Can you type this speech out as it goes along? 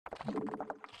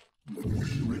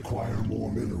require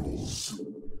more minerals.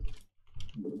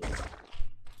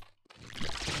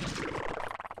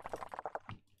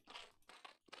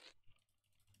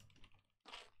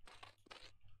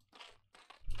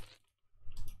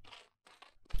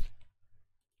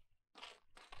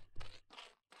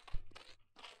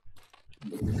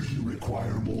 We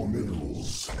require more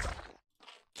minerals.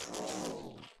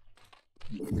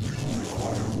 We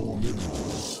require more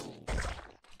minerals.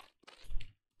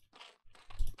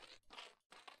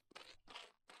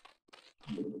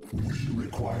 We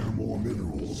require more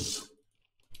minerals.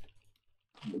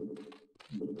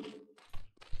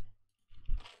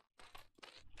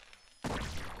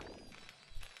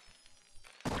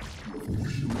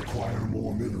 We require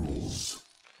more minerals.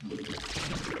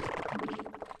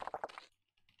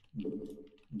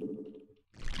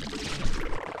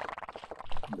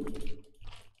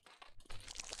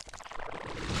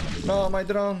 No, my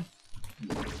drone.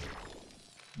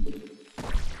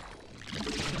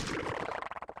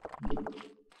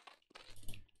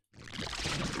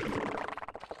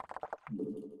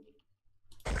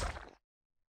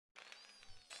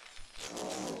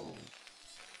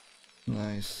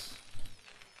 Nice.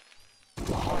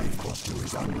 The hive cluster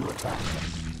is under attack.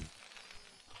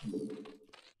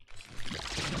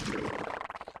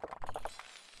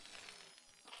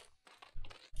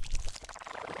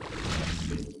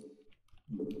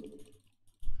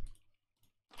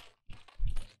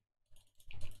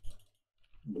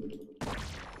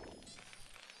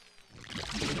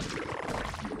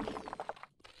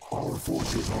 Our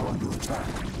forces are under attack.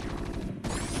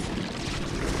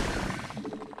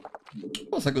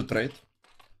 Was a good trade.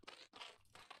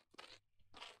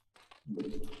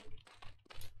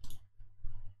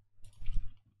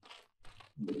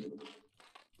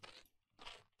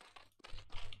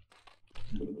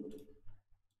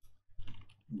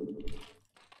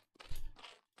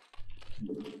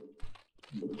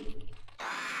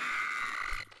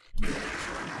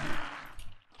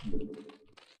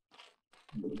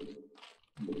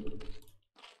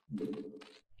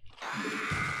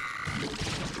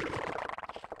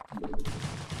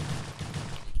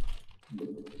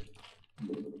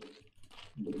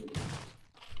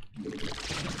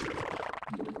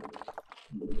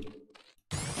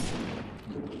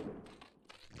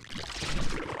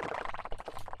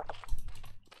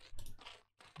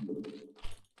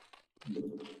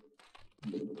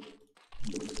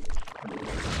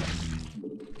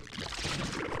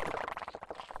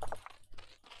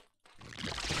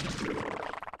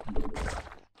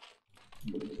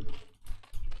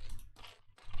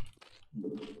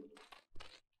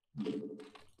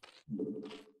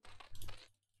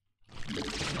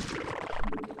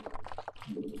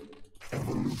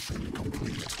 Evolution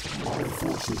complete. Our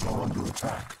forces are under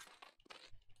attack.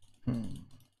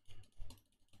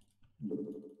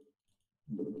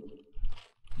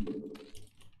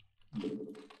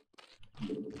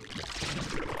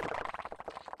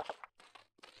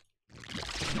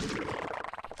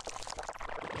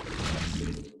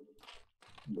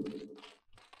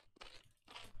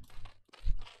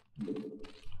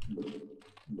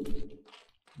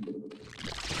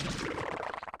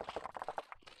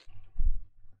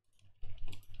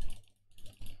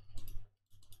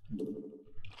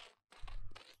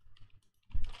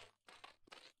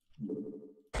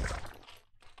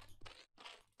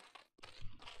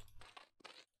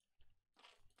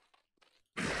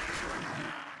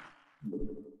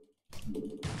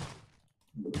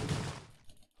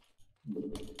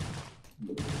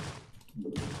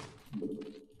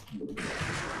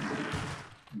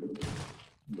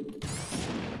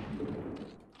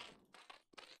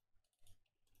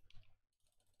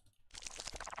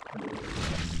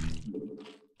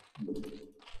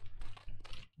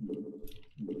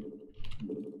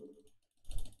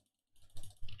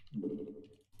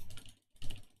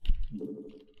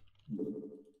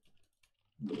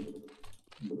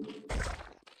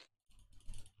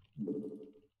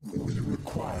 We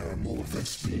require more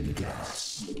Vespene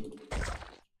gas.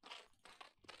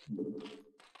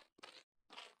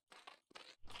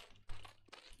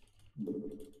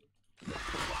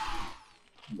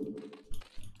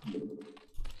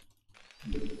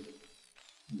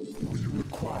 We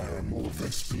require more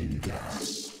Vespene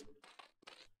gas.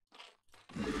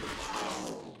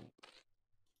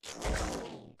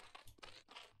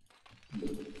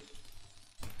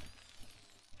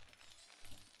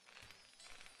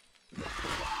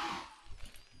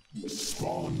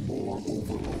 Spawn more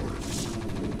overlords.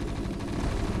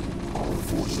 Our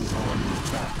forces are under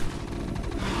attack.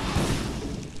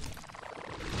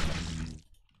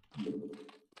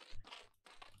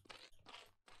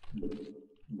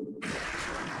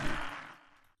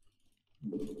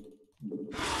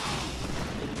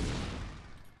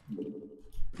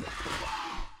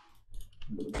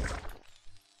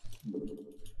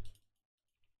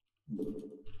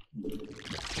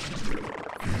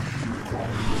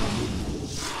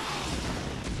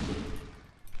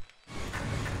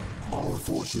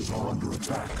 forces are under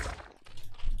attack.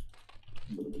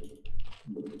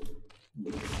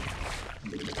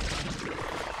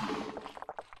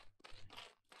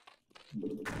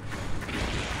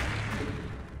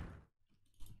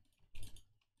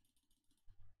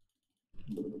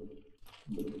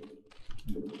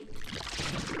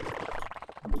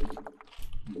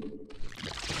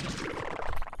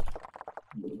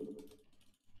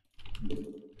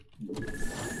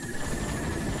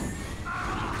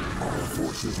 Our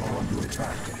forces are under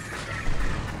attack.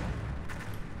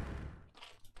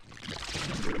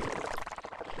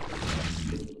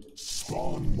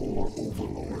 Spawn more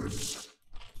overlords.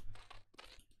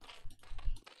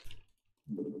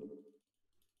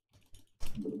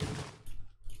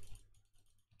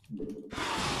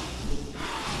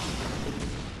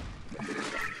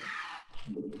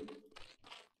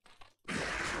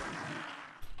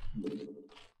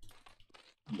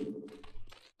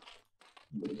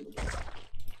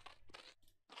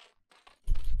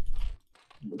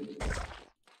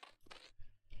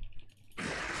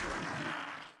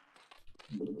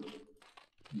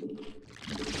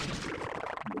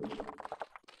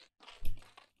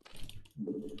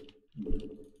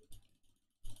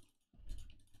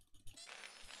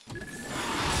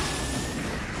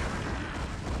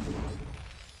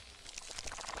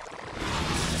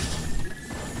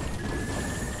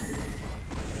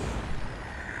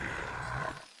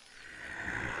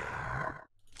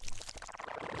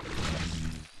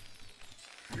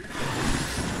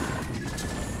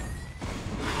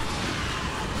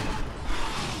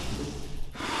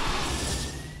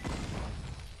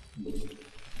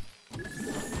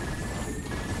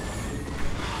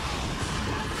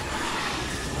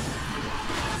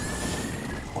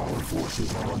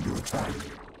 Forces are under attack.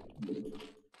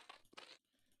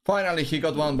 Finally, he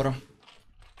got one, bro.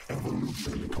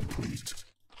 Evolution complete.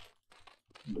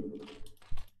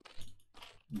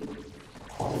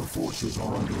 Our forces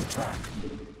are under attack.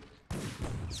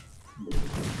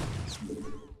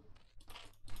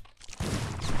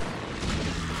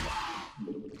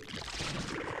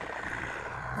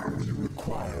 We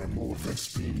require more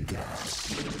Vespine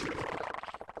gas.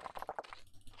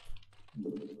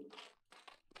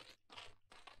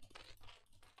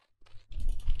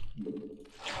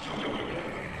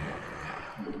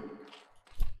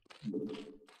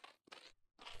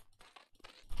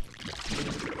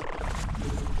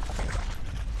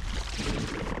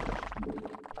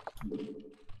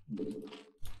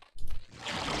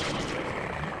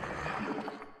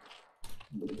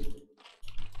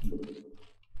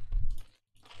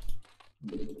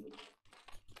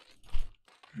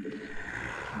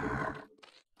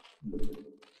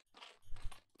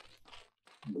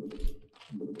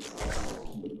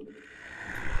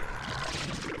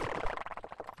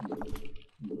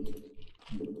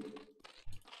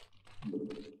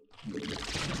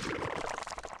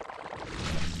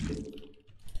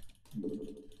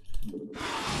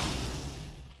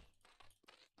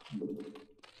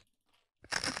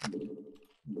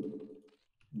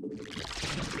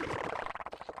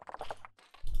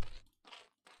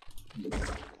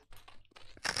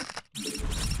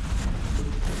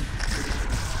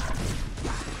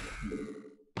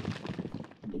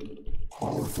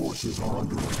 Our forces are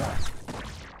under attack.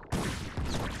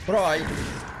 Bro,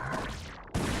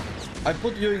 I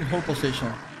put you in hold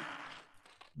position.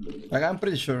 Like, I'm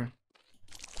pretty sure.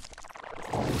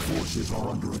 Our forces are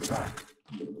under attack.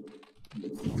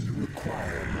 We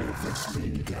require more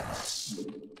Vespine gas.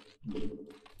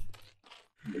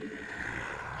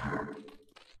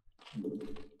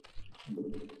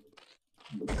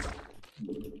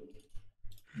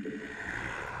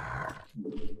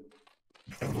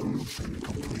 Evolution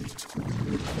complete.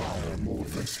 We require more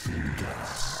Vespine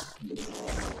gas.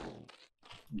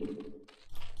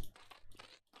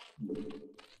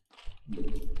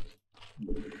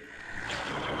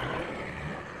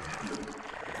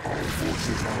 Our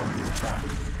forces are under attack.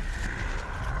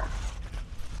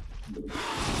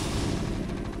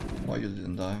 Why you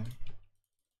didn't die?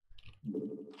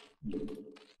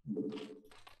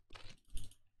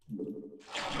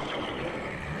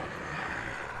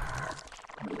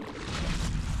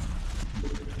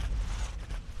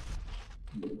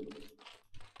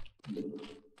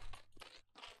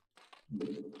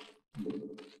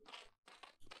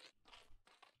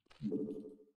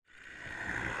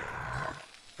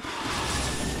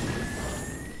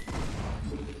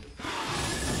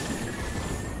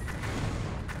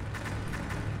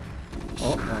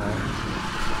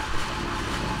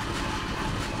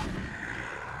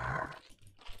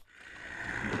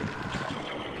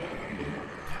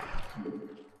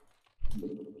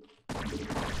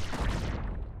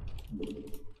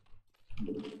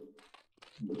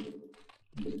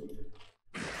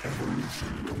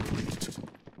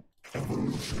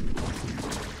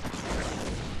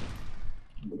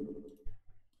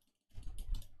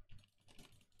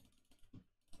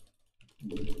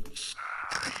 Our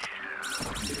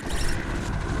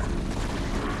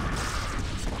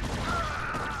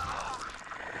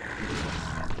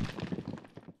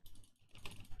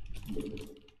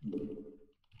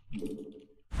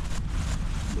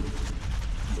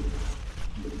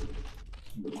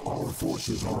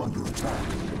forces are under attack.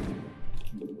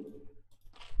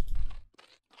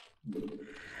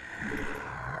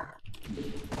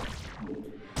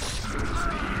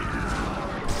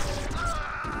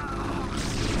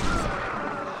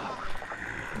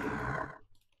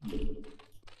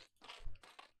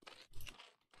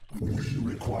 We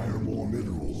require more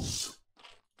minerals.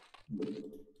 We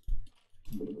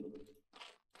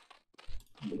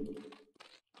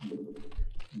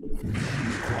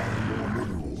require more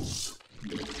minerals.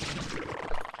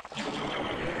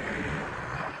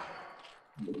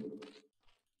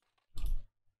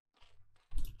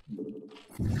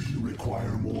 We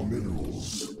require more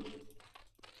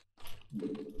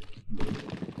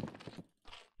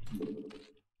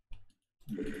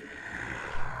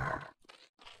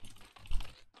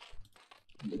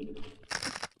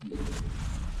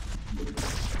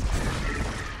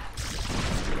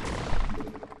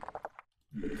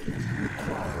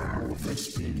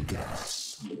Vespine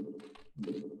gas.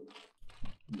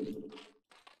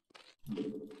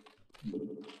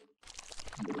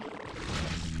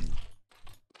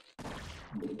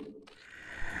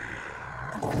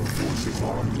 Our forces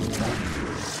are under attack.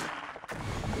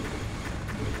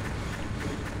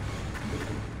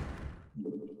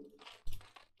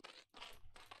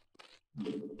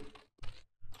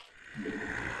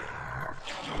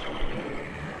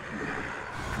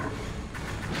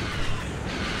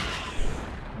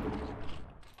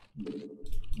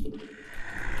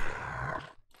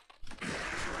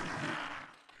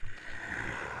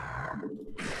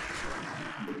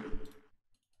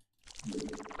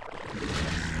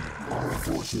 Our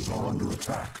forces are under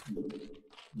attack.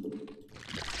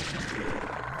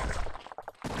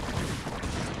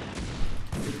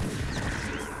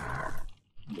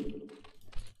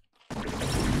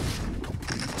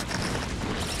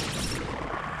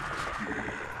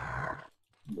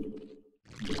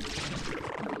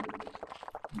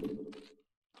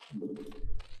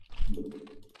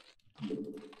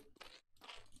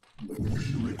 We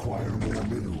require more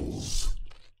minerals.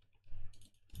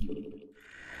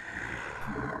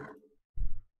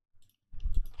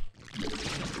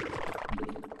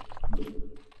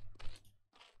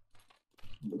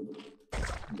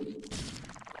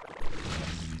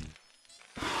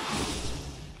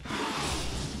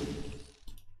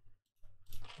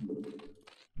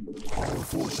 Our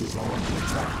forces are under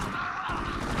attack.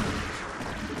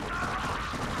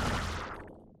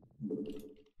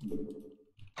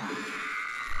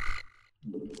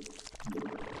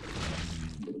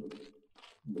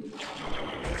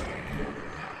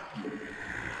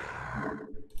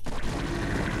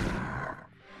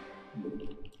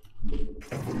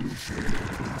 Evolution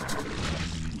complete.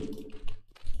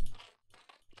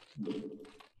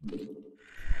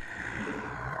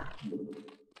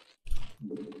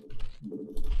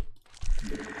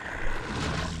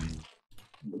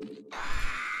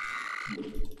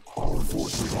 Our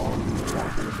forces are under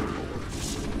attack,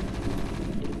 overlords.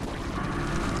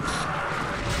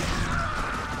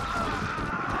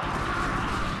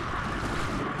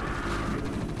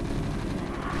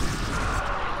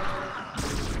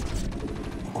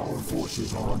 Our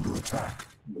forces are under attack.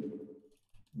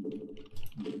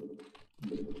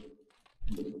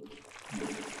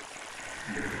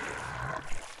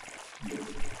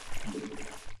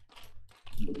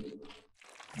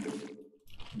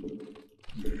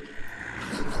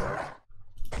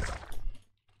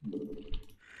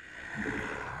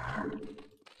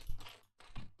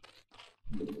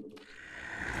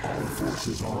 Our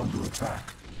forces are under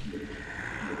attack.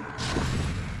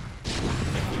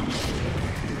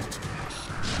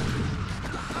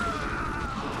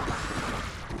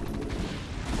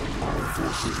 Our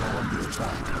forces are under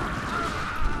attack.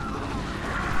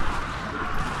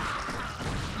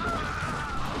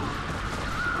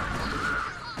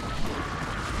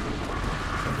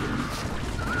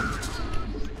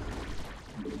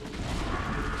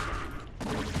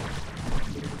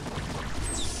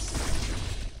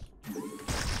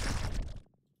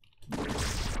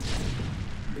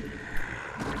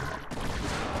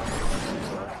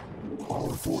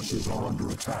 Our forces are under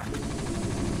attack.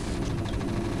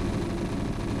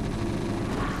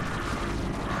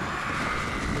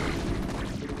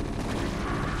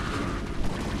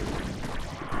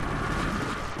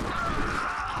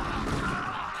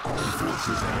 Our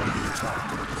forces are under attack.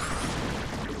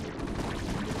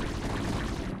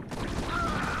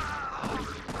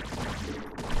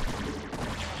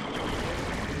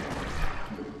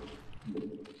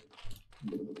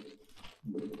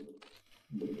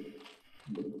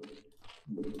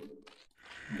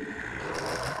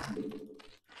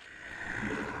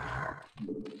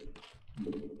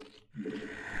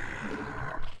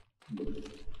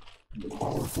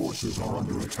 forces are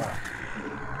under attack.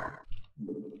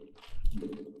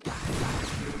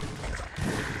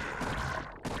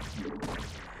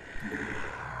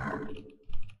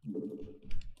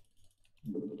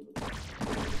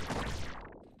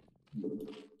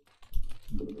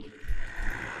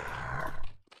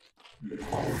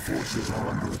 Our forces are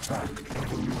under attack.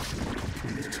 Evolution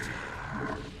complete.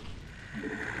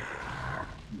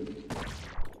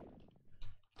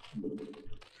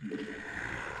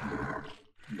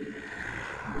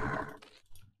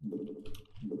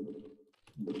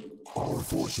 Our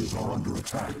forces are under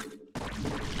attack.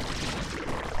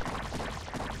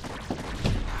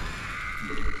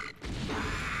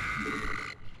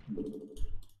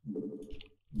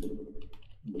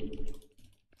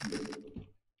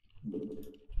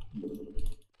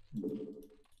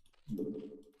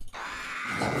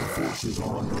 Our forces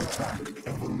are under attack.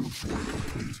 Evolution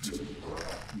complete.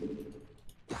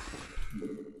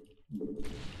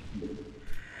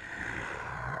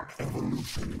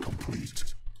 Evolution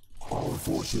complete. Our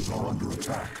forces are under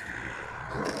attack.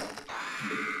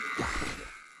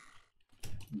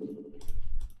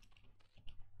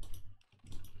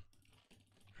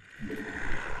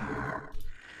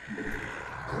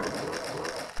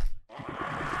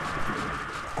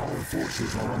 Our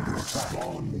forces are under attack.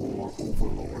 Spawn more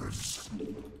overlords.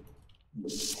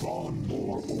 Spawn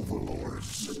more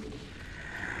overlords.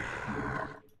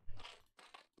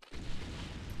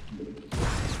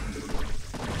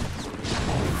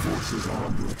 Our forces are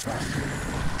under attack.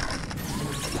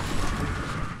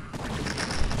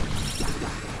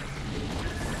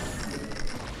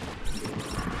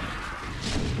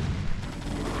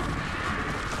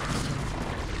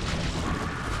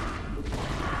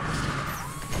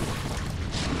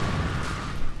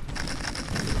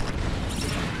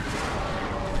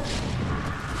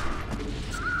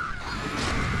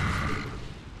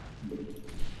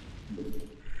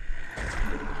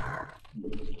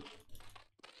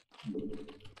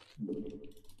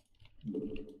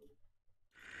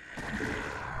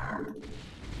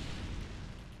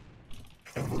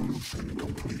 Evolution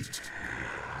complete.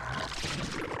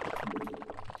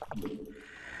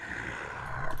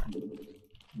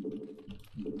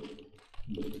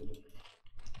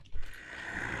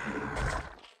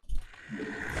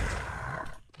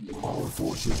 Our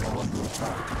forces are under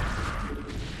attack.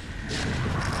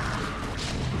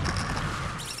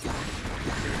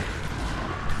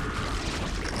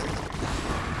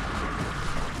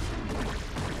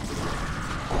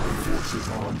 Our forces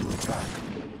are under attack.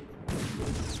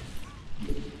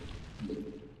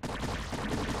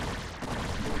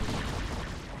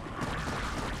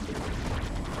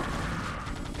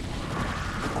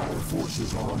 Our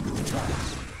forces are under attack.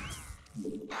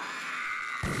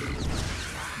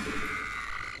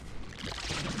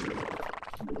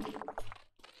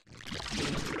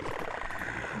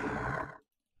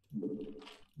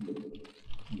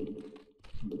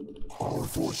 Our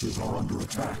forces are under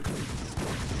attack.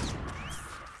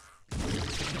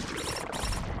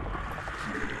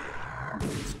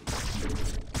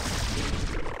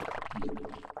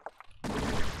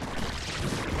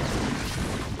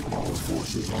 Our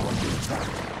forces are under attack.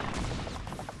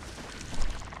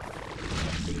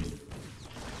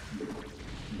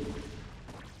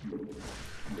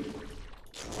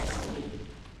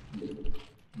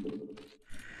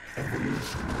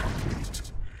 Evolution complete.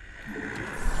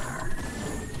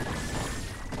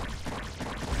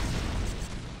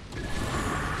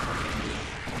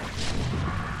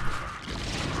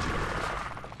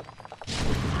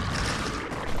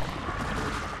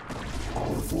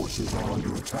 Our forces are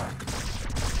under attack.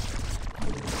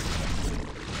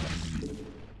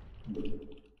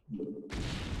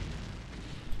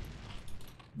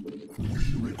 We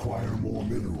require more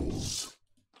minerals.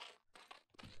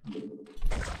 We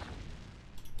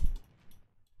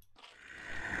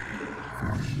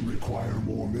require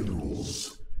more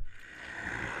minerals.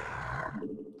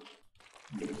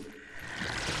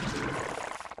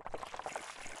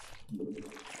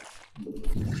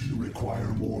 We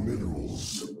require more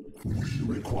minerals. We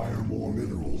require more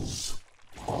minerals.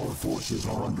 Our forces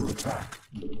are under attack.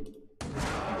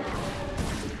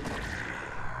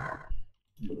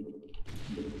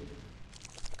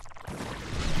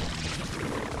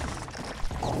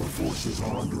 Our forces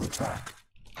are under attack.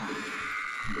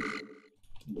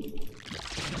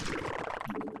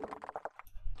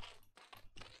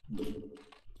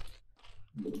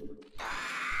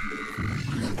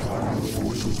 Our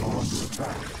forces are under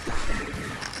attack.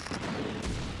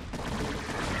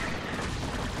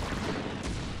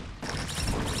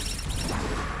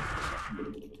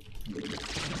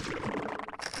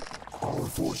 Our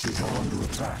forces are under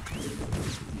attack.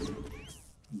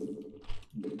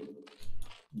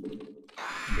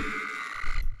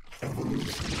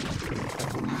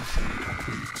 Evolution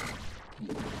complete.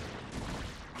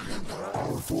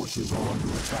 Our forces are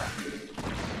under attack.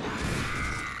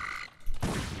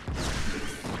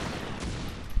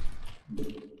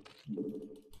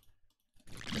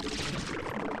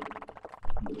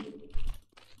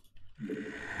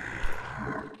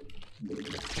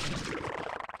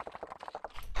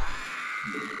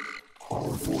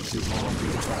 Our forces are under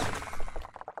attack.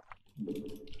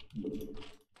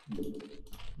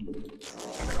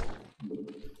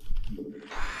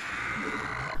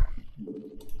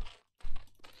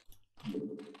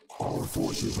 Our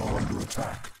forces are under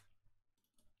attack.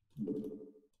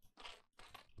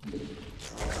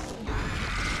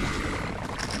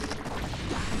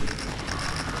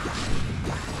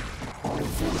 Our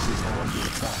forces are under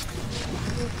attack.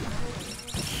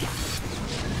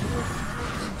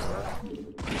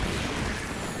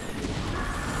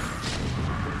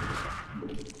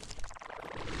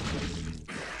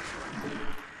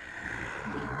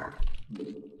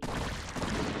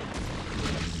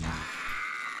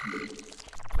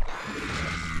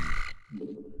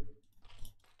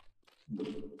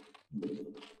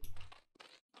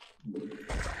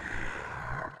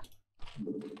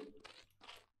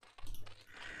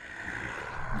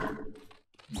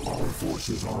 Our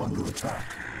forces are under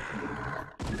attack.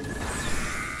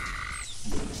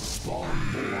 Spawn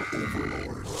more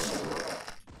overlords.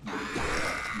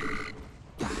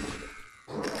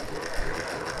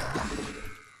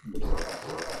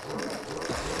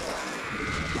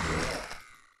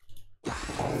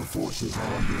 Our forces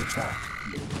are under attack.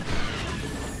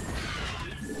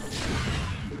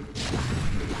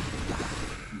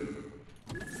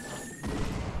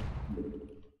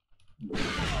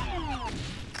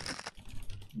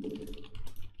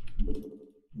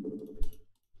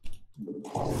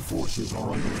 Our forces are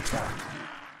under attack.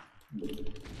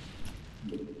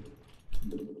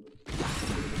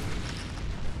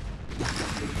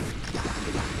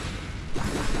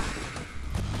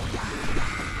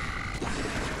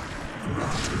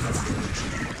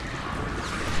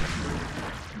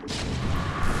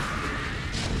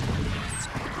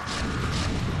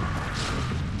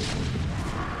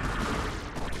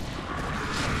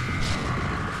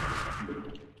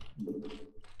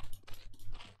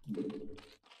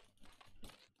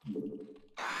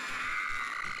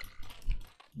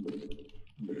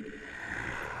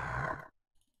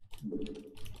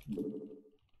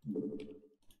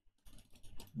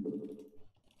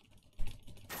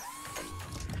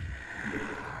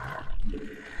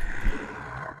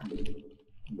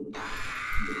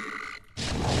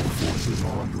 Forces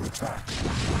are under attack.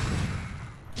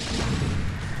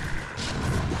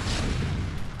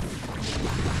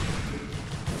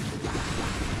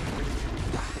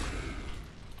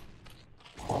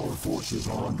 Our forces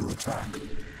are under attack.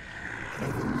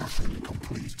 Evolution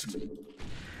complete.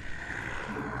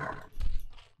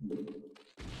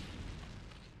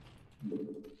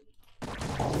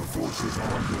 Our forces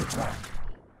are under attack.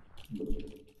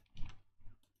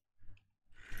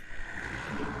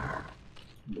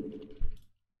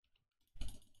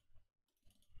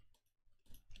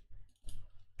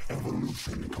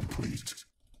 Evolution complete.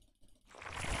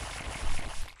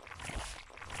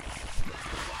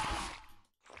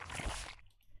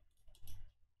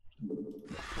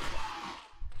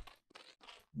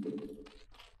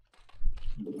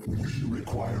 We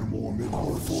require more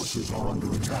minerals. Our forces are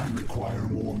under attack. Require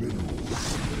more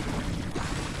minerals.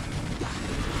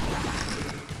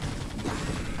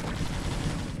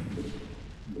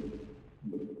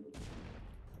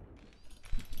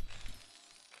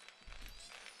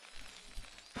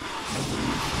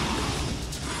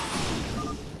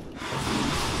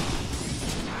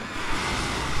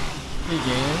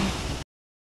 Again.